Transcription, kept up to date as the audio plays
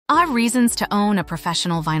Are reasons to own a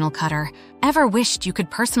professional vinyl cutter. Ever wished you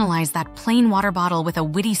could personalize that plain water bottle with a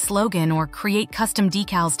witty slogan or create custom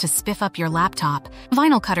decals to spiff up your laptop?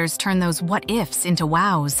 Vinyl cutters turn those what-ifs into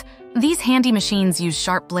wows. These handy machines use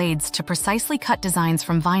sharp blades to precisely cut designs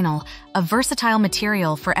from vinyl, a versatile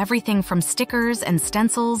material for everything from stickers and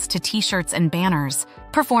stencils to t-shirts and banners.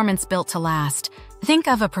 Performance built to last. Think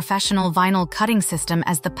of a professional vinyl cutting system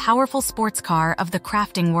as the powerful sports car of the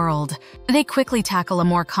crafting world. They quickly tackle a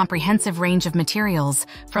more comprehensive range of materials,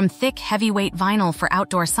 from thick, heavyweight vinyl for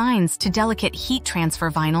outdoor signs to delicate heat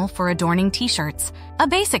transfer vinyl for adorning t-shirts. A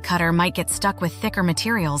basic cutter might get stuck with thicker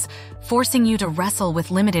materials, forcing you to wrestle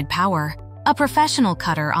with limited power. A professional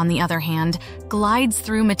cutter, on the other hand, glides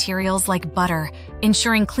through materials like butter,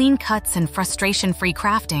 ensuring clean cuts and frustration-free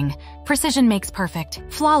crafting. Precision makes perfect.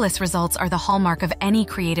 Flawless results are the hallmark of any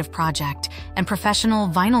creative project, and professional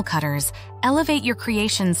vinyl cutters elevate your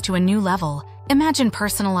creations to a new level. Imagine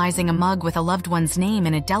personalizing a mug with a loved one's name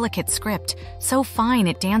in a delicate script, so fine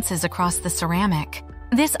it dances across the ceramic.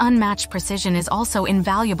 This unmatched precision is also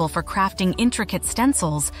invaluable for crafting intricate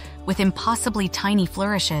stencils with impossibly tiny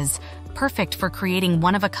flourishes, perfect for creating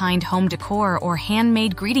one-of-a-kind home decor or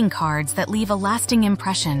handmade greeting cards that leave a lasting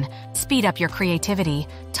impression. Speed up your creativity.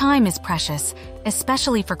 Time is precious,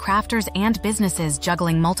 especially for crafters and businesses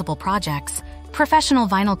juggling multiple projects. Professional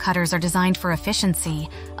vinyl cutters are designed for efficiency,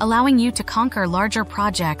 allowing you to conquer larger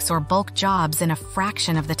projects or bulk jobs in a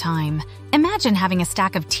fraction of the time. Imagine having a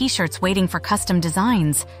stack of t-shirts waiting for custom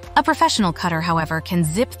designs. A professional cutter, however, can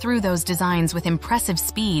zip through those designs with impressive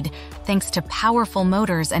speed thanks to powerful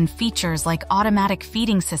motors and features like automatic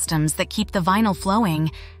feeding systems that keep the vinyl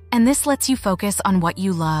flowing. And this lets you focus on what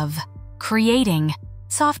you love: creating.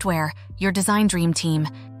 Software, your design dream team.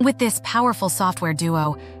 With this powerful software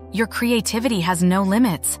duo, your creativity has no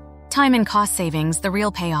limits. Time and cost savings, the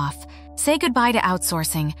real payoff. Say goodbye to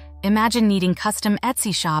outsourcing. Imagine needing custom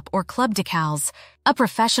Etsy shop or club decals. A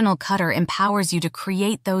professional cutter empowers you to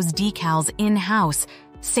create those decals in-house,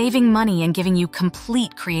 saving money and giving you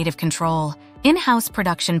complete creative control. In-house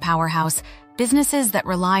production powerhouse. Businesses that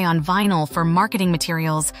rely on vinyl for marketing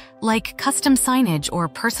materials, like custom signage or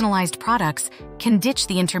personalized products, can ditch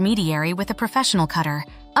the intermediary with a professional cutter.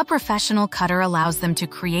 A professional cutter allows them to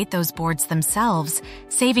create those boards themselves,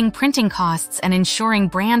 saving printing costs and ensuring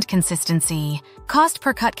brand consistency. Cost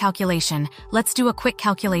per cut calculation. Let's do a quick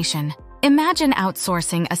calculation. Imagine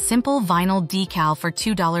outsourcing a simple vinyl decal for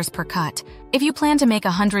 $2 per cut. If you plan to make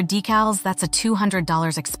 100 decals, that's a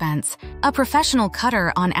 $200 expense. A professional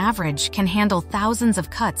cutter, on average, can handle thousands of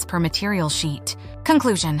cuts per material sheet.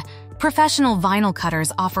 Conclusion: professional vinyl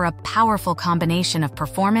cutters offer a powerful combination of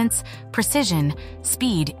performance, precision,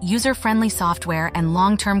 speed, user-friendly software, and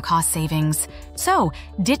long-term cost savings. So,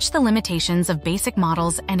 ditch the limitations of basic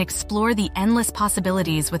models and explore the endless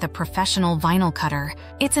possibilities with a professional vinyl cutter.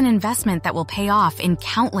 It's an investment that will pay off in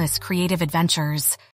countless creative adventures.